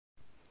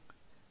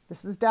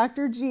This is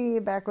Dr. G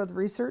back with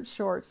Research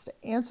Shorts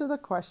to answer the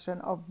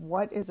question of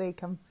what is a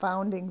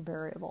confounding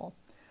variable.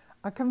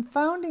 A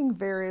confounding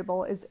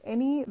variable is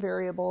any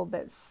variable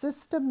that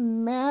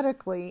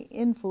systematically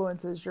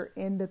influences your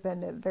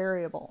independent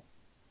variable.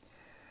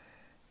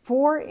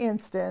 For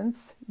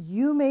instance,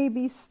 you may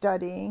be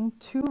studying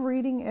two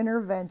reading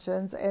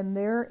interventions and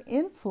their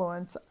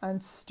influence on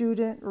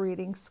student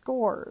reading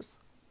scores.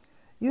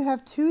 You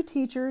have two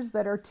teachers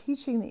that are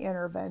teaching the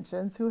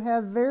interventions who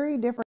have very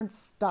different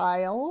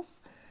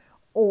styles,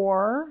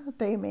 or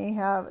they may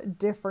have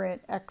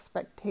different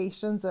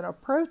expectations and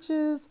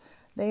approaches.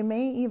 They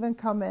may even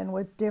come in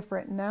with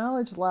different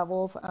knowledge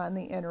levels on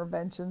the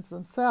interventions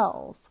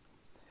themselves.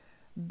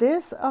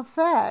 This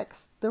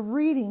affects the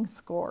reading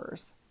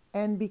scores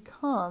and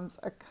becomes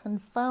a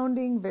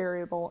confounding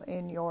variable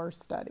in your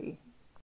study.